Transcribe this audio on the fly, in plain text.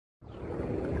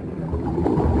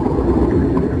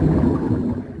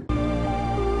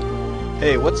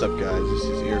Hey, what's up guys? This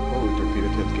is Irikoy with Torpedo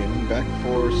Ted Gaming, back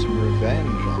for some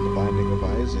revenge on the Binding of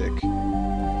Issac.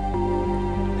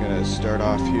 Gonna start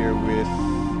off here with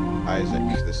Isaac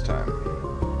this time.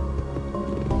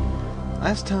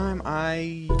 Last time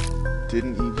I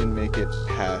didn't even make it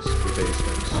past the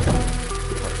basement.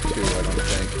 Part 2, I don't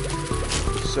think.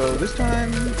 So this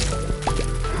time,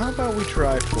 how about we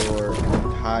try for an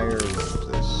entire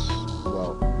this,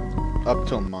 well, up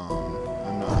till Mom.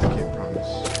 I can't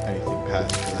promise anything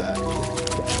past that.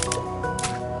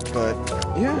 But,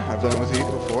 yeah, I've done it with Eve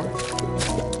before.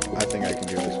 I think I can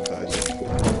do this with Isaac.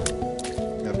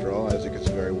 After all, Isaac is a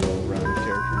very well-rounded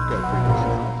character. He's got a pretty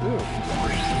good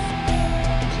personality.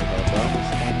 So how about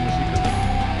let's find the secret?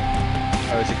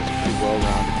 Isaac is a pretty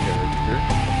well-rounded character.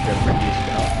 He's got a pretty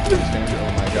decent health.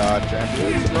 Oh my god,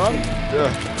 champions, run!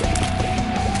 Ugh.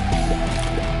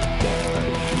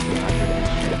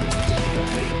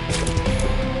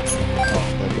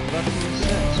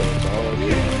 So it's all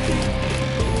okay.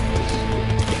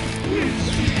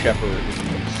 Shepherd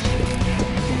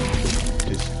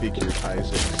is disfigured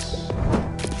Isaac's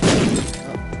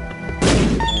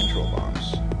control bombs.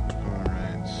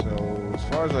 Alright, so as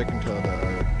far as I can tell, there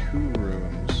are 2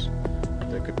 rooms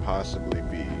that could possibly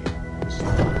be the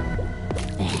secret room.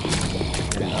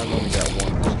 And I've only got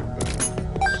one Mr.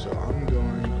 Boone, so I'm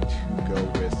going to go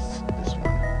with this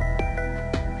one.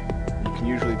 You can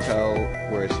usually tell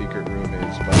where a secret room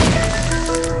is by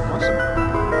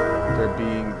there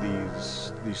being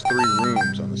these 3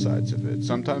 rooms on the sides of it.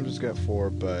 Sometimes it's got 4,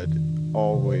 but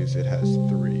always it has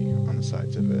 3 on the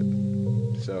sides of it.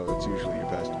 So it's usually your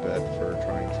best bet for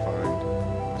trying to find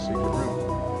a secret room.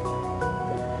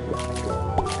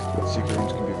 Secret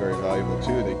rooms can be very valuable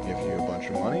too. They can give you a bunch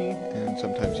of money and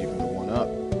sometimes even the 1-up.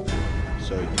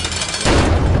 So you can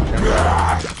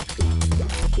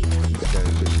this guy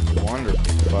is just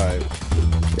wonderful 5.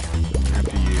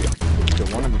 After you kill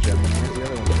one of the gem, the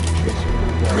other one can chase you.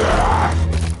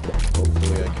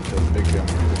 Hopefully I can kill the big gem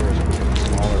first, because the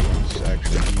smaller one's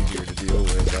actually easier to deal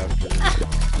with after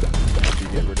you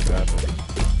get rid of that one.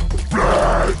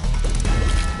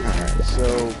 Alright, so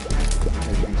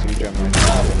as you can see, Gemini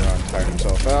tired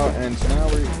himself out, and now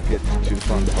we get to the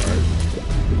fun part.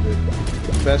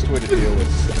 The best way to deal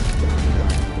with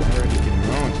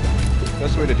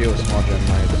best way to deal with small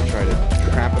Gemini is to try to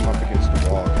trap him up against the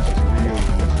wall, because he's really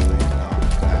easily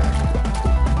knocked back.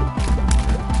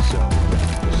 So,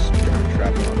 just try to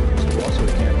trap him up against the wall so he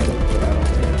can't move, but I don't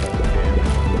think that's a damn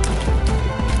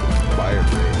fire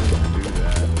rate to do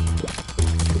that.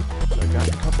 I got a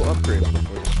couple upgrades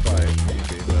before this fight,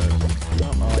 maybe, but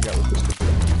not all I got was Mr.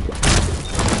 Boone.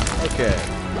 Okay.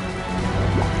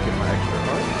 Get my extra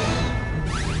hearts,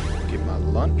 get my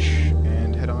lunch,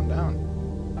 and head on down.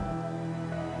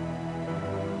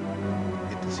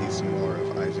 See some more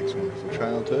of Isaac's wonderful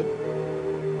childhood.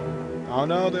 Oh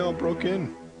no, they all broke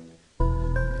in.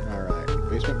 Alright,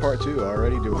 basement part 2,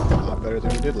 already doing a lot better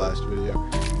than we did last video.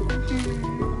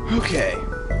 Okay,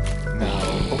 now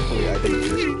hopefully I didn't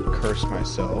just curse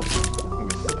myself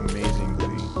with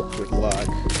amazingly good luck.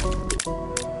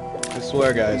 I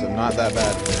swear guys, I'm not that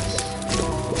bad at this.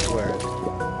 I swear it.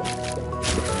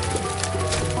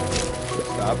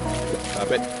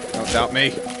 Stop it, don't doubt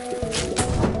me.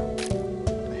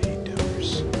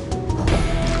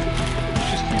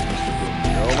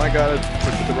 Oh my god, I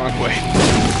pushed it the wrong way.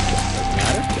 Doesn't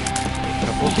matter. A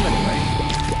couple of them anyway.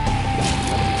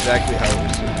 That's exactly how it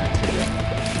was soon after.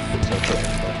 It's okay.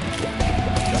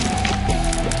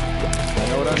 I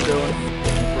know what I'm doing.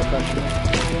 I'm professional.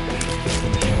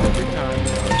 Every time.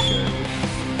 Okay.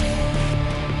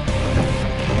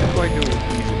 Can't quite do it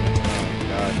easy. Oh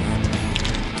god.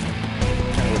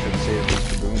 Kind of wish I'd save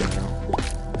Mr. Boone now.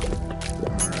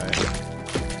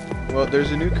 Alright. Well,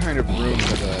 there's a new kind of room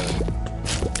that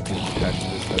attached to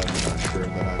this that I'm not sure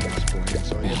that I've explained,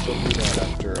 so I guess I'll do that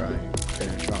after I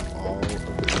finish off all of the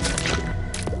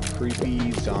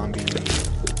creepy, zombie,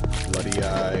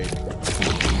 bloody-eyed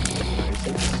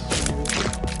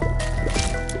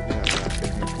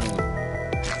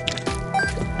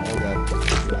Oh god,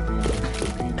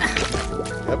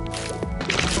 yep.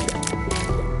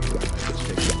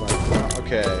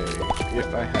 Okay, if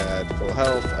I had full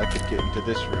health, I could get into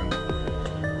this room.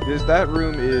 That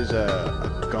room is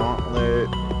a gauntlet,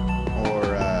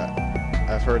 or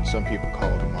I've heard some people call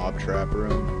it a mob trap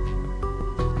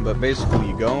room. But basically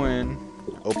you go in,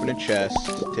 open a chest,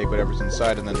 take whatever's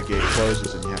inside, and then the gate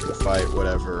closes and you have to fight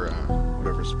whatever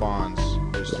spawns.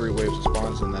 There's 3 waves of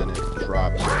spawns and then it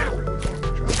drops whatever it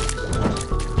normally drops.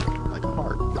 Like a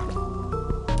heart.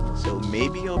 So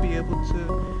maybe I'll be able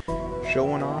to show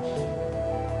one off.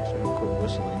 So I'll quit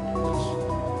whistling.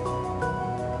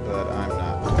 but I'm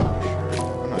not totally sure.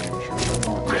 I'm not even sure if I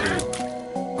want to.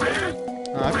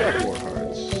 I've got 4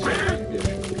 hearts, so maybe I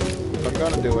should. If I'm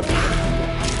gonna do it,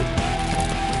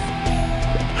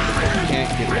 I can't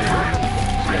get in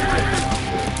without having to.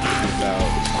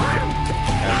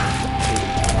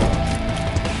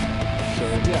 So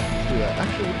yeah, let's do that.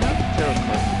 Actually, we have the tarot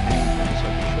card in hand, so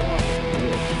I can show off the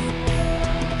glitch.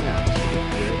 Yeah, this is a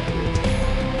great idea.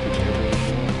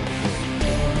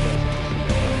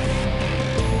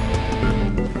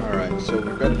 Alright, so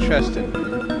we've got a chest in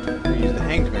here. We use the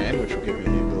Hanged Man, which will give me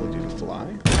the ability to fly.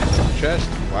 Chest,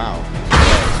 wow.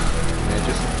 And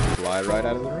just fly right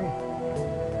out of the room.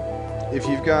 If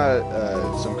you've got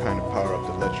some kind of power-up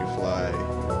that lets you fly,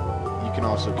 you can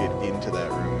also get into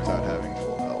that room without having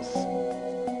full health.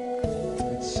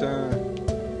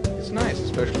 It's nice,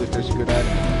 especially if there's a good item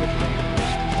in the room.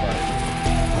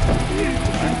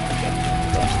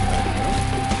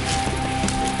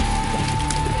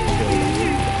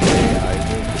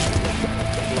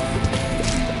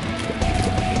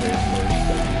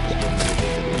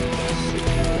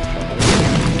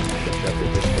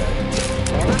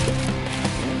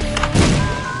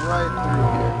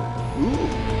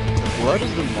 Blood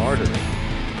of the martyr.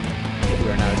 We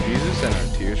are now Jesus and our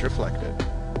tears reflected.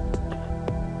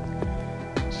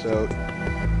 So,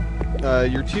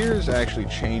 your tears actually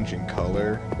change in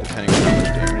color depending on how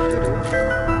much damage they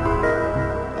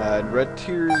do. Red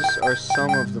tears are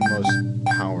some of the most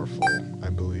powerful, I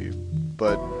believe,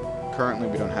 but currently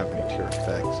we don't have any tear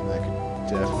effects, and that could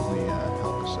definitely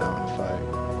help us out in the fight.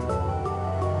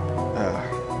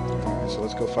 Alright, so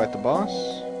let's go fight the boss,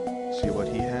 see what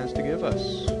he has to give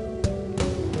us.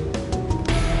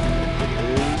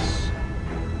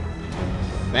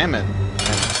 Famine.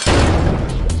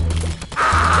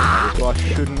 This boss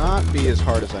should not be as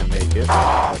hard as I make it,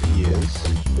 but he is.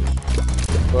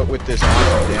 But with this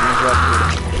awesome damage up,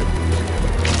 it should be easy.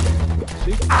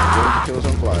 See? He's going to kill his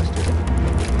own flies, too.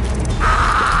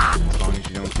 As long as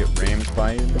you don't get rammed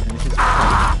by him and his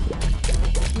fire.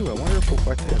 Ooh, I wonder if we'll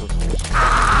fight the headless horse.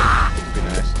 It'd be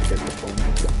nice to get the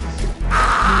opponent.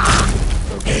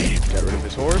 Okay, got rid of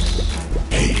his horse.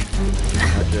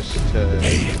 Now just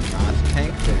not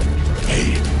tank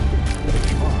damage.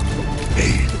 Come on.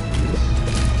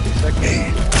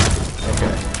 Second.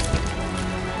 Okay.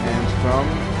 And from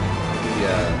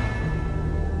the,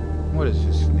 what is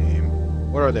his name?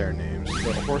 What are their names?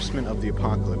 The Horsemen of the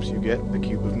Apocalypse. You get the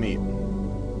Cube of Meat.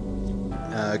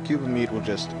 Cube of Meat will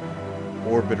just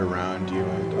orbit around you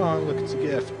and, oh, look, it's a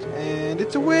gift. And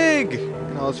it's a wig!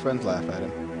 And all his friends laugh at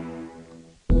him.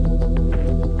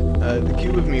 The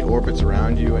Cube of Meat orbits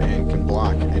around you and can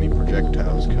block any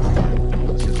projectiles coming in.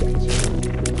 This is easy.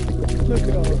 Look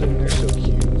at all of them, they're so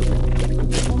cute.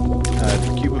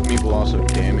 The Cube of Meat will also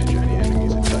damage any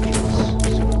enemies it touches, so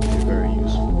it'll be very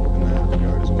useful in that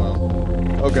regard as well.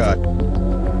 Oh god.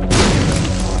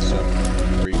 Awesome.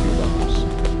 3 bombs.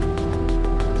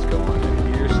 Let's go on in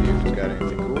here, see if it's got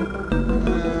anything cool.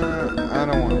 I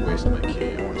don't want to waste my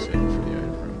key, I want to save it for the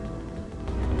item room.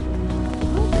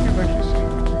 I don't think I've actually seen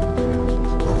it.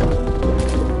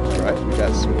 Alright, we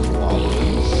got some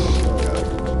globulins. Oh god.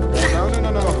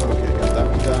 No. Okay, got that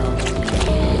one down.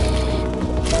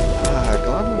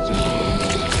 Globulins are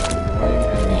annoying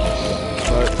enemies,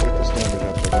 but with this damage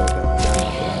up, they go down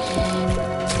and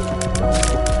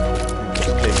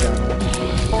just take down the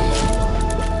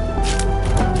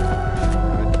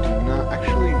I do not...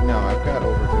 Actually, no, I've got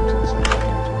over 15 seconds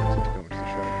to go into the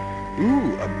shop. Ooh,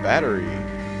 a battery.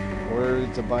 Or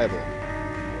it's a Bible.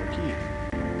 Or a key.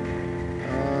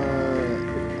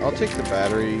 I'll take the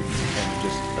battery and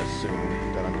just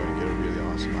assume that I'm going to get a really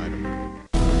awesome item.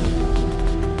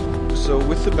 So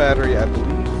with the battery, I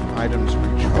believe items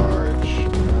recharge,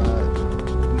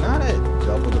 not at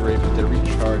double the rate, but they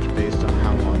recharge based on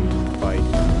how long you fight.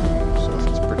 So if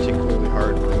it's a particularly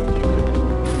hard room, you could,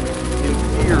 in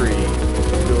theory,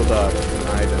 build up an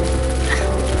item.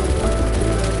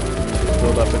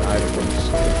 Build up an item from this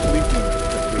completely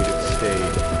depleted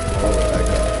state all the way back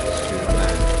up to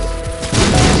max.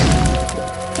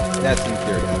 That's in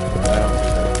theory. I don't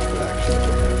think that would actually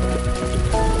happen.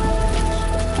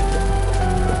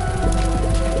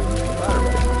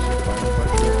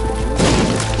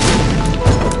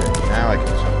 Okay, now I can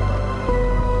solve that.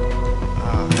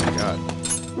 Oh my god.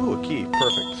 Ooh, a key.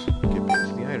 Perfect. Get back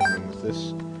to the item room with this.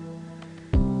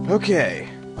 Okay.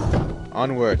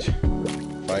 Onward.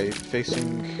 By facing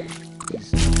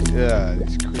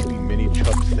these creepy mini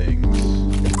chub things.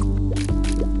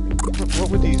 What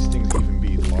would these things even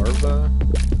be? Larva?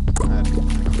 I don't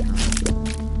know.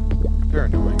 They're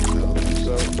annoying as hell.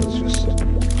 So let's just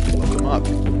blow them up.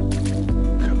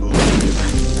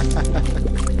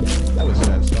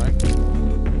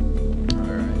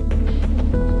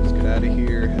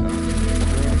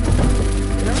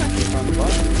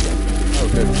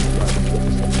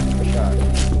 shot.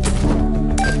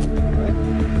 Right?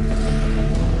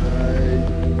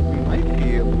 We might be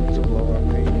able to blow our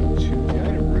way into the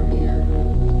item room here.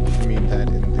 I mean that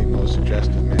in the most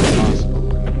suggestive manner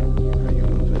possible, and how you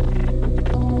move it.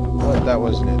 But that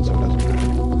wasn't it, so it doesn't matter.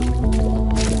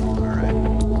 Alright.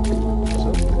 So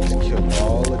let's kill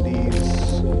all of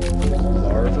these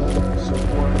larvae, so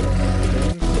forth.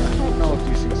 I don't know if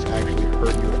these things actually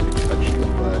hurt you if they touch you,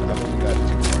 but I've only got 2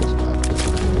 points left.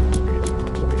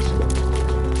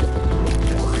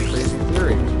 Crazy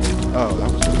theory. Oh, that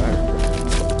was the battery.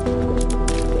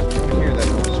 I don't hear that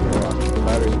noise very often. The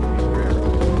batteries would be rare.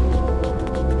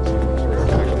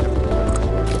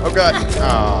 Oh god! Oh.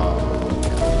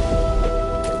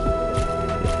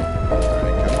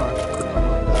 Alright, come on. Come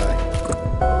on, die.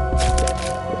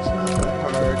 It's not that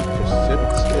hard. Just sit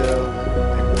still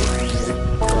and breathe.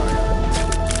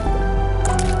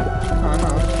 Oh no,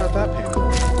 it's not that painful.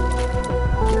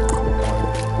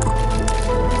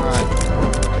 Come on.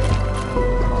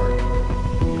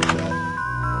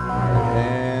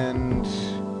 And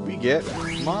we get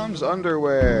Mom's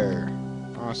underwear.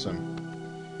 Awesome.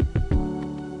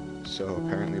 So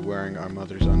apparently wearing our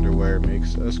mother's underwear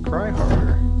makes us cry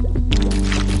harder.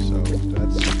 So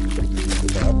that's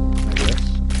up, I guess.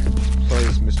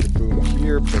 Place Mr. Boom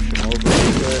here, push him over a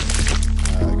bit.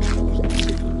 I guess that wasn't the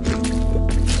secret.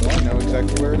 So I know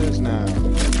exactly where it is now.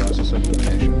 Process of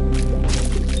elimination.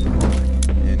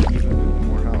 And even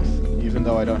more health. Even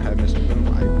though I don't have Mr. Boom,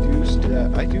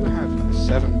 I do have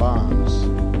 7 bombs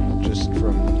just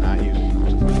from not using them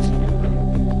to find a secret room.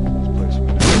 Let's place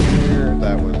one down here.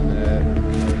 That wasn't it.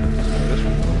 This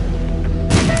one.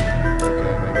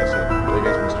 Okay, I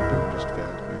guess Mr. Boom just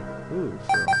failed me. Ooh,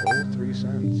 for a whole 3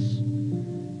 cents.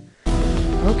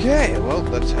 Okay, well,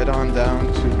 let's head on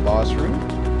down to the boss room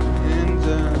and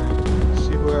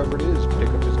see whoever it is pick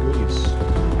up his goodies.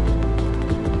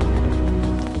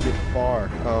 Get far.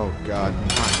 Oh god,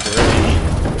 not dirty.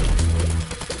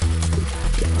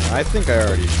 I think I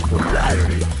already explored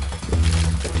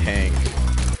the tank.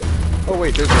 Oh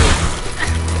wait, there's a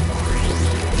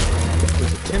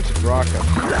tinted rock up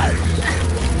here.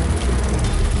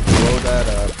 Blow that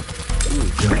up. Ooh,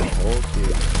 get a whole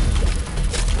cube.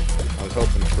 I was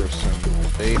hoping for some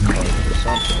bait parts or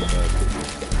something,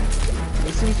 but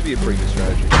it seems to be a pretty good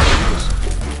strategy. Just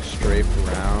strafe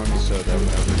around so that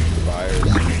whenever she fires,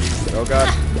 oh god,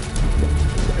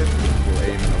 we'll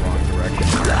aim in the wrong direction.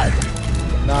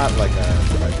 Not like a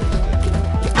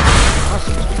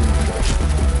awesome.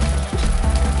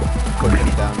 Put him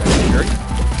down there here.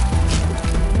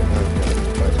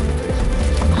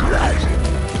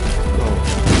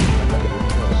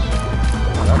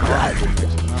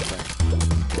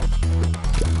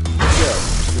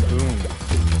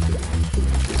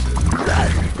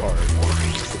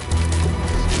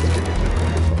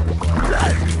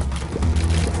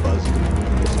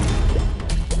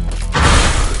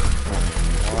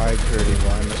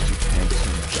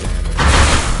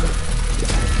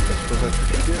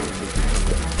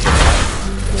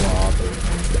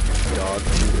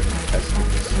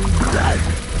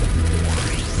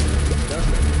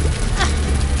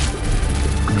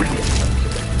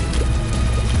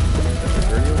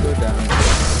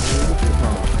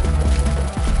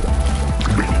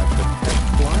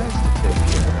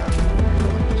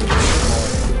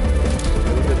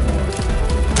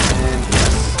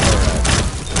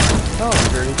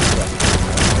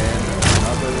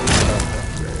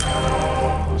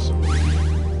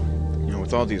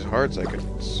 With all these hearts, I could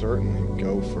certainly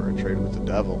go for a trade with the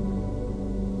devil.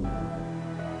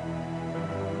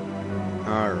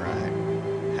 Alright.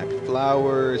 Happy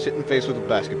flowers, hit in the face with a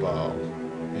basketball.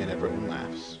 And everyone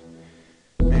laughs.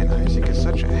 Man, Isaac is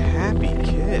such a happy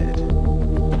kid.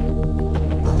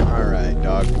 Alright,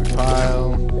 dog food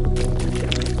pile.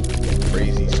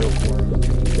 Crazy silkworm.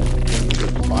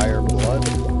 Fire blood.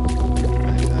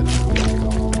 I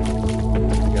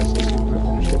guess this is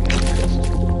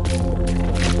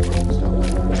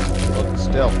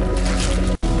still.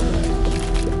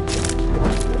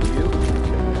 You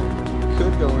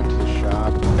could go into the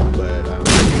shop, but oh,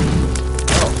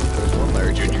 there's one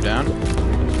Larry Jr. down.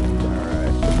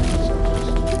 Alright, so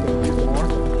just get more.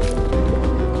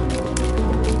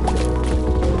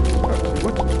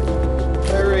 What?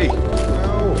 Larry! No!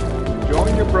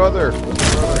 Join your brother! Your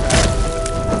brother has.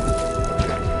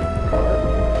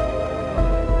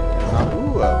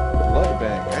 Ooh, a blood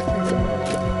bank. I think I'm gonna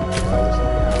try this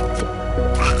thing out.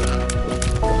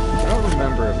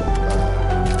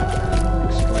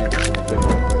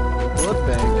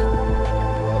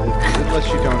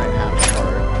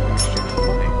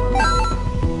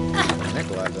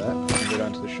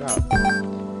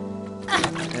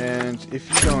 And if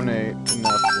you donate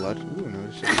enough blood... Ooh,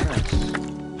 notice it's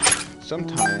nice.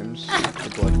 Sometimes the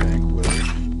blood bank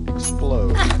will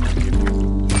explode and give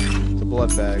you the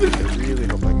blood bag. I really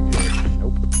hope I can get it.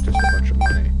 Nope, just a bunch of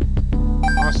money.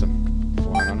 Awesome.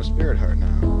 Flying on a spirit heart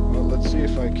now. Well, let's see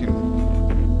if I can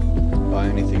buy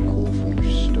anything cool from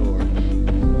your store.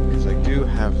 Because I do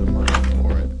have the money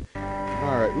for it.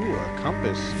 Alright, ooh, a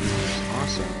compass is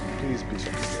awesome. Please be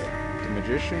something good. The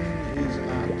magician is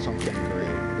not something great.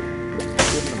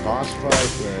 Good in a boss fight,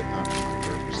 but not for my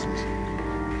purposes.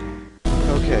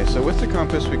 Okay, so with the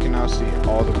compass we can now see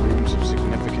all the rooms of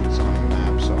significance on the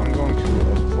map. So I'm going to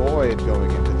avoid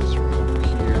going into this room over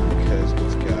here because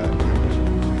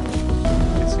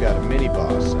it's got a mini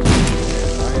boss. And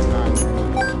I am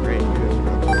not great good.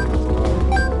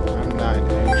 I'm not in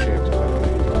any shape to fight a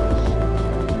mini boss.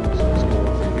 So let's go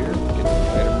over here, get the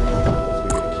item room, hopefully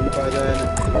get a key by then,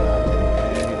 and not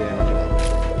take any damage at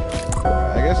all.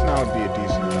 I guess now would be a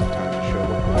decent enough time to show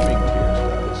what booming tears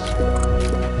does.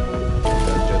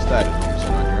 Does just that, it homes in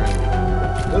on your enemy.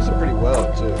 It does it pretty well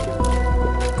too.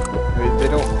 I mean, they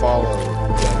don't follow the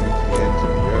enemy to the ends of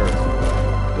the earth,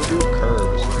 but they do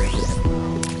curves.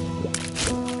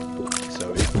 So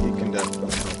it can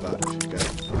definitely help out if you've got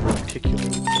particularly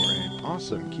poor aim.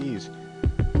 Awesome, keys.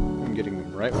 I'm getting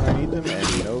them right when I need them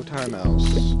and no time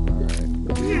else. Alright.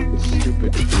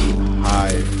 Stupid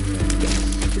hive things.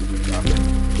 Dropping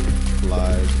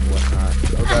flies and whatnot.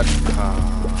 Oh god.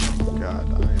 Oh god,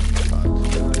 I am about to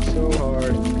die so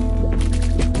hard.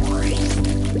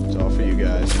 It's all for you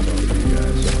guys. It's all for you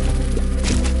guys.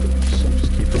 So just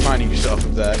keep reminding yourself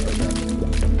of that.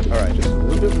 Alright, just a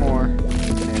little bit more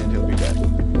and he'll be dead.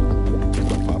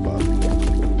 He'll pop up.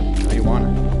 How you want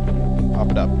it? Pop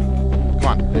it up. Come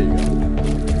on, there you go.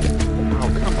 Oh,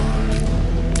 come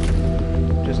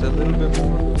on. Just a little bit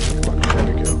more. Come on, there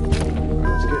we go.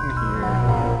 Let's get in here.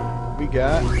 We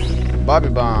got Bobby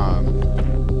Bomb.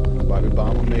 Bobby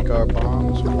Bomb will make our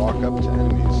bombs walk up to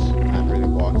enemies. Not really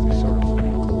walk, they sort of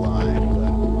glide,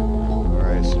 but...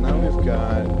 Alright, so now we've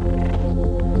got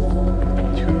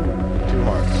two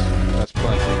hearts. That's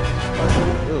plenty.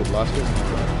 Ooh, lost it.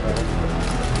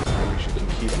 Maybe she can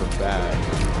keep her bag.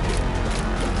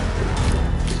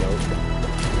 So,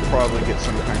 we'll probably get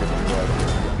some kind of drug,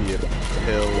 be it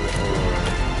pill or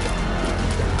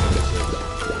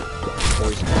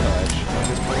poison touch.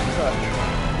 Poison touch.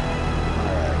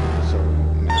 Alright, so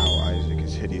now Isaac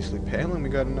is hideously pale and we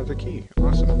got another key.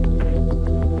 Awesome.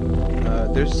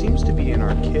 There seems to be an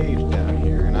arcade down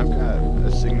here, and I've got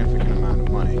a significant amount of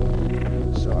money.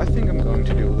 So I think I'm going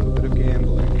to do a little bit of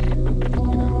gambling.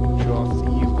 You know, show off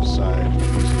the evil side. I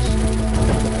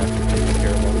have to take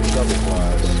care of all these double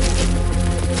flies.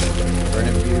 For any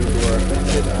of you who are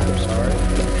offended, I'm sorry.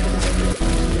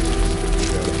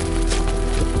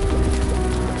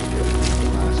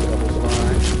 Last double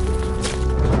fly.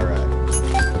 Alright.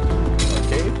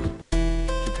 Arcade.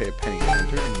 You pay a penny to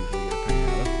enter and usually get a penny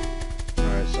out of.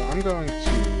 Alright, so I'm going to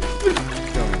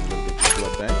go in a little bit to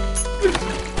blood bank.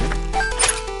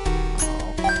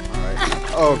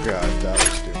 Oh god, that was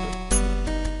stupid.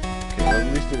 Okay, well at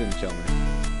least it didn't kill me.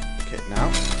 Okay, now,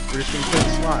 we're just gonna play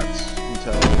slots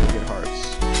until we get hearts.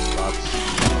 Lots of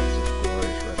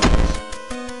glorious red hearts.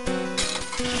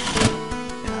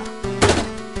 Yeah.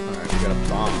 Alright, we got a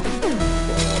bomb. Blow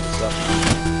all this up now.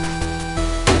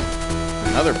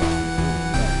 Another bomb.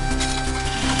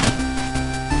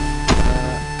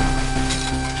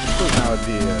 I suppose now would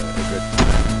be a good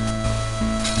time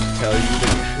to tell you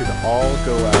that you should all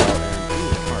go out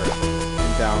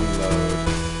and download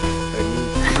a new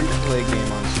free-to-play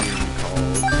game on Steam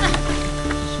called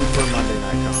Super Monday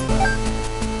Night Combat.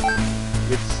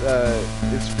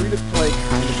 It's free-to-play,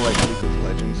 kind of like League of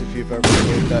Legends, if you've ever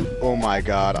played that. Oh my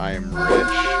god, I am rich.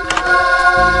 Sweet.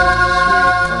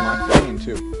 I'm not paying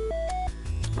too.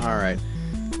 Alright.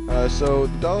 So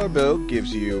the dollar bill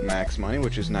gives you max money,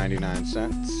 which is 99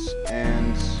 cents,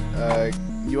 and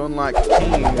you unlock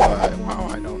King by... Wow,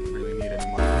 I don't really need any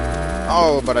money.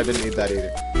 Oh, but I didn't need that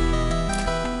either.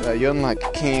 You unlock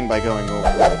Cane by going over,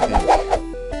 I think,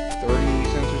 30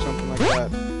 cents or something like that.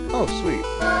 Oh, sweet.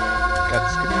 Got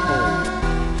Scatole.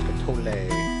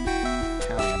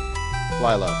 Italian.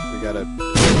 Fly low. We got a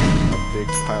big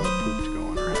pile of poop to go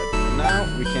on our head. And now,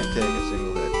 we can't take a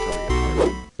single hit until we get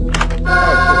hurt.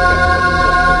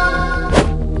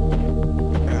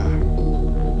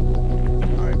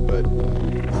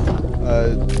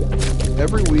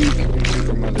 Every week in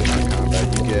Super Monday Night Combat,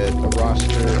 you get a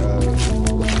roster of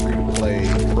free-to-play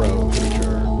pros, which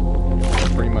are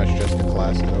pretty much just the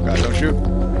classes. Oh god, don't shoot!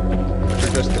 Which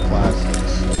are just the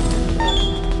classes.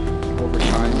 Over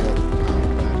time, you'll... Oh,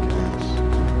 bad guys.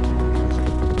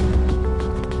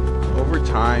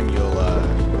 time, you'll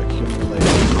accumulate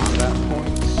combat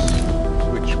points,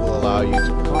 which will allow you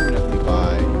to permanently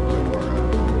buy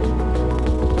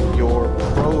your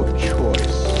pro of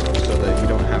choice, so that you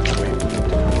don't have to wait for them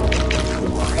to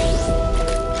come up.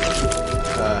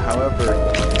 However,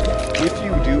 if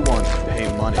you do want to pay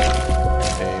money,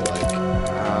 pay like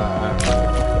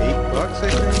 $8, I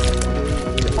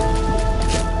think,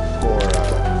 for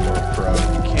a pro,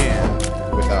 you can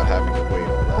without having to wait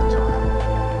all that time.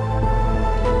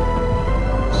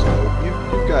 So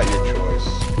you've got your choice,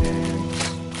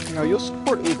 and you know you'll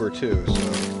support Uber too, so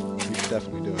you should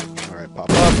definitely do it. All right, pop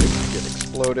up, get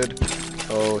exploded.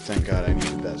 Oh, thank God, I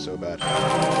needed that so bad.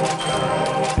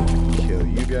 Alright, kill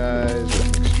you guys.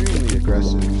 Extremely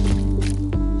aggressive.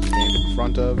 Stand in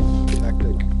front of.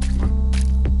 Tactic. Come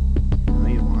on. No,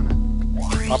 you don't want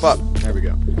it. Pop up. There we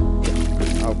go.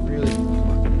 Oh, really? Come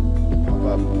on. Pop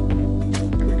up.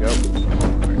 There we go.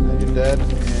 Alright, then you're dead.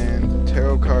 And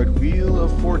tarot card, Wheel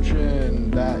of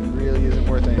Fortune. That really isn't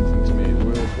worth anything to me. The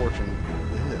Wheel of Fortune.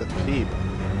 Peep.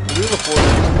 The Wheel of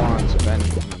Fortune spawns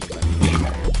eventually.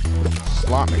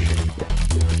 Slot machine.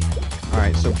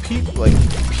 Alright, so Peep, like,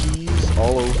 pees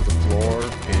all over the floor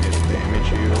and it'll damage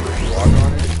you if you walk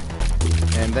on it.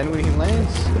 And then when he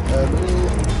lands,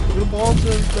 little balls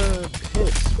of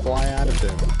pits fly out of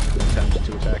him and attempt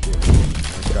to attack you.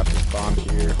 I've got this bomb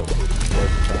here, hopefully it's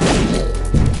worth the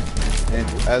time. And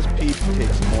as Peep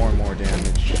takes more and more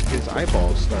damage, his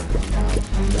eyeballs start coming out,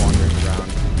 wandering around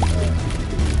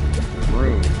the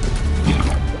room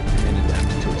in an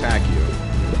attempt to attack you.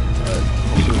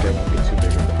 Hopefully they won't be too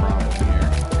big of a problem here.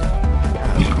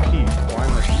 God, Pete, why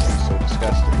must you be so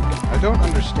disgusting? I don't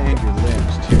understand your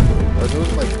limbs, too. Are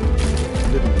those, like,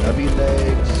 little nubby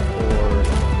legs, or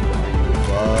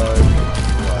bug?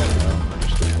 Well, I don't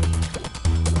understand.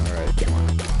 Alright, come on.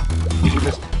 You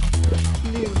just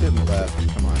leave it in the left.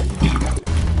 Come on.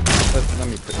 Let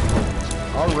me put it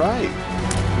on. Alright!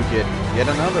 We get yet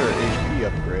another HP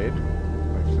upgrade.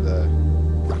 Wait for the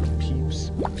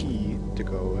Peeps key to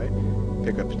go away.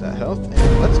 Pick up that health,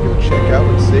 and let's go check out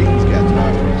what Satan's got to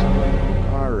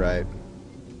offer. Alright.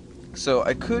 So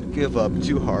I could give up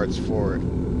 2 hearts for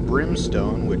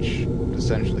Brimstone, which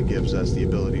essentially gives us the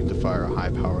ability to fire a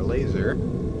high-power laser.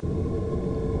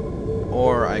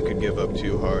 Or I could give up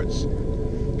 2 hearts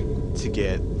to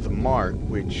get the Mark,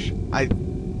 which I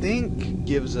think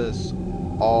gives us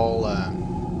all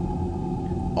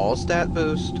stat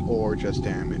boost or just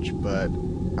damage, but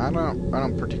I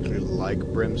don't particularly like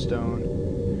Brimstone,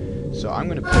 so I'm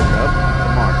gonna pick up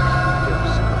the Mark.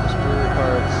 Gives a couple spirit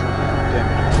cards,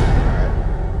 damage.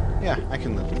 Alright. Yeah, I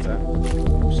can live with that.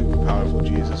 Super powerful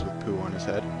Jesus with poo on his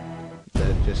head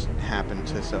that just happened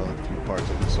to sell a few parts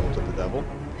of the soul to the devil.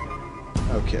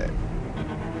 Okay.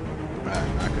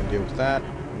 I'm not gonna deal with that.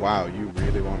 Wow, you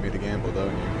really want me to gamble,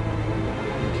 don't you?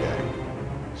 Okay.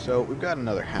 So we've got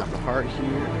another half a heart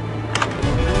here.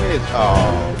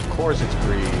 Oh, of course it's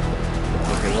greed.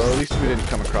 Okay, well at least we didn't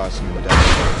come across him in the depth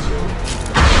part too.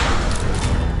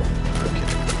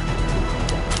 Okay.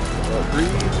 Well,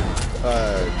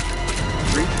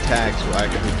 greed attacks will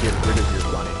actually get rid of your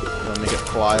money. They'll make it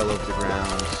fly all over the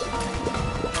ground.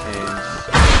 And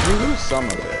you lose some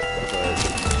of it, but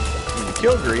when you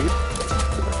kill greed,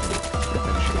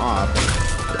 finish him off,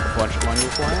 a bunch of money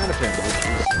will fly out of him, which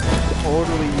is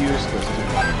totally useless to me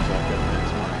because I've got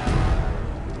nice money.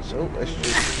 So let's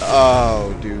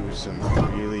just do some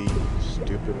really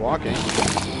stupid walking.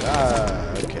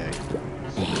 Okay.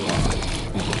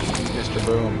 Mr.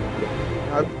 Boom.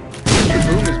 Mr.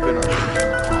 Boom has been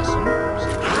awesome.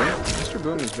 Mr.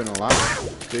 Boom has been a lot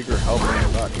bigger help than I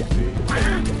thought he'd be.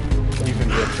 Even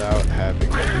without having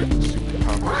a super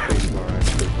powerful spacebar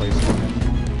to replace him.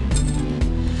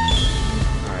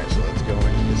 Alright, so let's go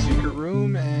into the secret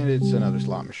room, and it's another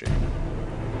slot machine.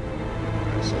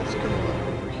 Alright, so let's go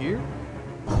over here.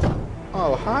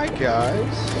 Oh, hi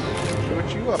guys! What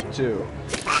you up to?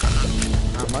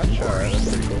 Not much? Alright, that's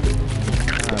pretty cool.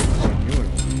 So you in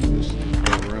this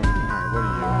room. Alright, what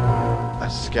are you? A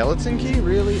skeleton key?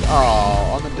 Really?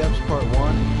 Oh, on the depths part 1?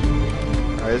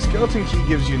 Alright, the skeleton key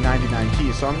gives you 99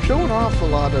 keys, so I'm showing off a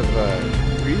lot of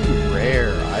really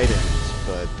rare items,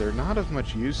 but they're not of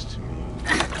much use to me.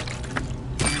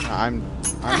 I'm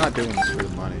not doing this for the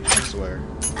money, I swear.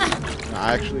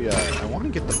 I actually, I want to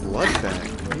get the blood back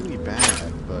really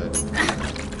bad, but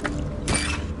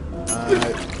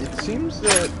it seems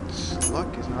that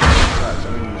luck is not on my side, so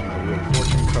I'm going to use my Wheel of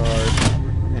Fortune card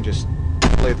and just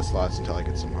play the slots until I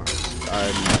get some hearts.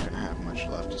 I'm not going to have much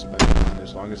left to spend on.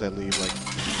 As long as I leave like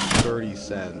 30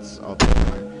 cents, I'll be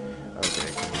fine.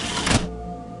 Okay, come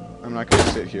on. I'm not going to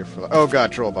sit here for... Oh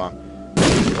god, troll bomb.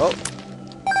 Well,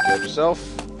 Build yourself.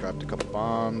 Dropped a couple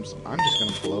bombs. I'm just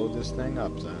gonna blow this thing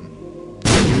up then.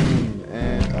 Boom,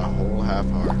 and a whole half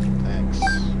heart. Thanks.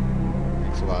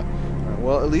 Thanks a lot. Alright,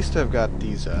 well, at least I've got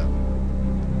these,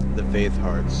 the faith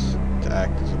hearts to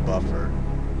act as a buffer.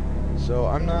 So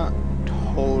I'm not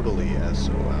totally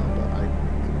SOL, but I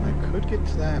could get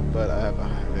to that, but I have a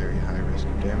very high risk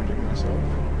of damaging myself.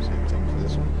 Same thing for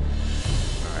this one.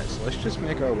 Alright, so let's just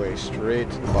make our way straight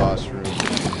to the boss room and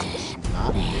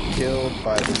not get killed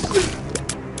by this.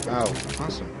 Oh,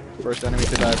 awesome. First enemy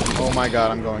to die from... Oh my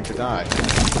god, I'm going to die.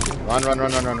 Run, run,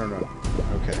 run, run, run, run, run.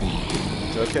 Okay.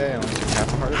 It's okay, I only took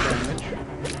half a heart of damage.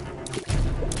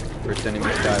 First enemy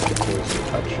to die from poison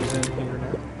touch is in here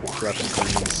now. Drop some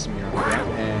green smear on that,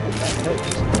 and that head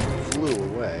just flew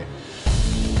away.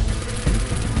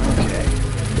 Okay.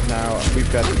 Now,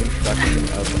 we've got the introduction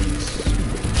of these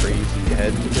crazy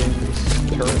head things,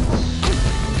 turrets.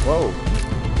 Whoa!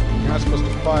 You're not supposed to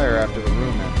fire after the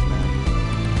room ends, man.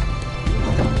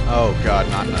 Oh god,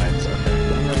 not knights. Okay.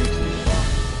 I'm going to these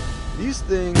bombs. These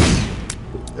things,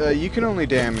 you can only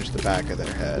damage the back of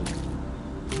their head.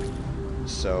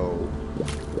 So,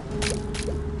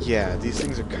 yeah, these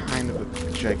things are kind of a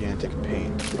gigantic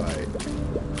pain to fight.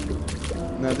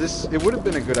 Now it would have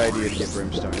been a good idea to get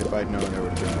Brimstone if I'd known there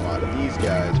would have been a lot of these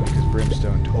guys, because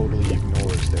Brimstone totally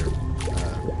ignores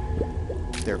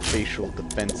their facial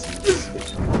defenses,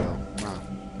 if you will. Wow.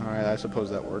 Alright, I suppose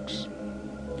that works.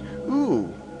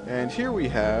 Ooh, and here we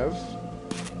have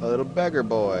a little beggar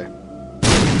boy,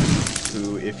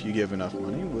 who, if you give enough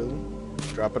money, will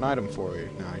drop an item for you.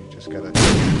 Now you just gotta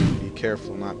be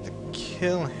careful not to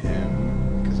kill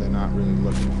him, because I'm not really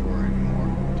looking for any more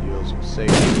deals with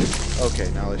safety. Okay,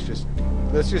 now let's just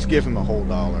give him a whole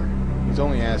 $1. He's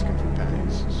only asking for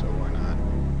pennies, so why not?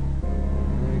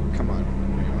 Come on,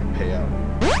 you want to pay out?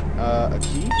 A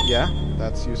key? Yeah,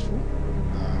 that's useful.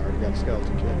 I already got a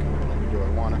skeleton key. Do I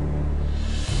wanna?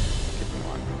 Come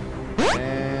on.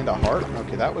 And a heart?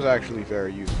 Okay, that was actually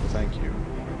very useful. Thank you.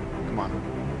 Come on.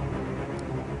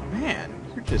 Man,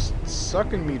 you're just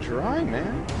sucking me dry,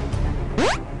 man.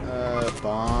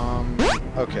 Bomb.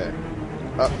 Okay.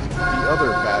 The other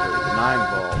battery, the 9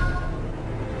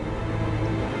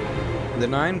 volt. The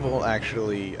 9 volt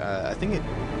actually, I think it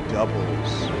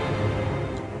doubles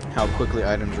how quickly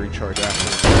items recharge after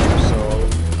the game. So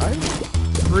I've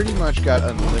pretty much got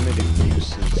unlimited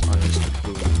uses on Mr.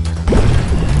 Boom.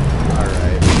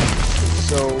 Alright.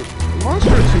 So Monster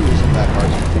 2 isn't that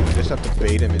hard to do. You just have to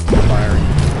bait him into firing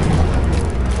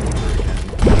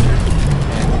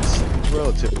and it's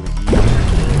relatively easy.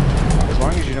 As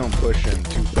long as you don't push him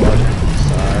too far to the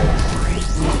sides.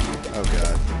 Oh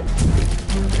god.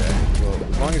 Okay. Well,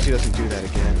 as long as he doesn't do that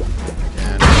again.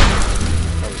 And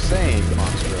I was saying,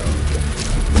 Monstro.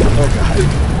 Oh god.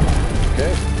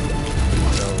 Okay.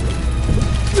 So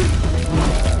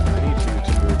I need you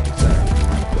to move to that.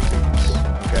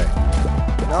 Okay.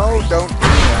 No, don't do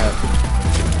that.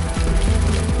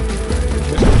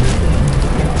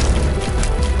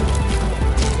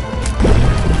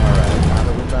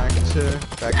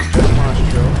 Back to just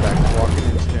Monstro, back to walking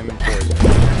into him and poison.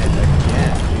 And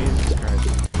again, Jesus Christ.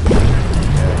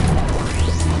 Okay.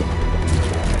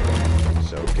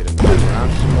 So get him around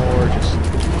some more, just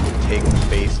take the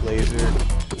base laser.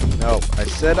 No, I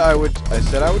said I would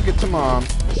get to Mom,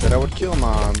 I said I would kill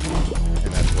Mom,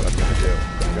 and that's what I'm gonna do.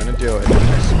 I'm gonna do it, I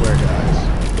swear guys.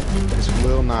 This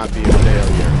will not be a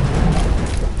failure.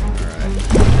 Alright.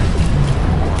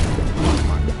 Come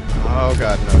on. Oh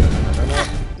god, no.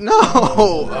 No!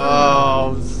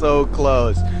 Oh, so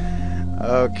close.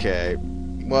 Okay.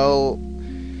 Well,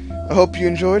 I hope you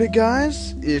enjoyed it,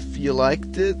 guys. If you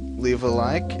liked it, leave a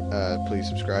like. Please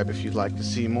subscribe if you'd like to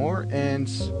see more. And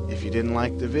if you didn't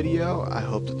like the video, I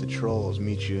hope that the trolls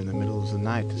meet you in the middle of the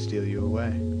night to steal you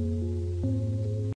away.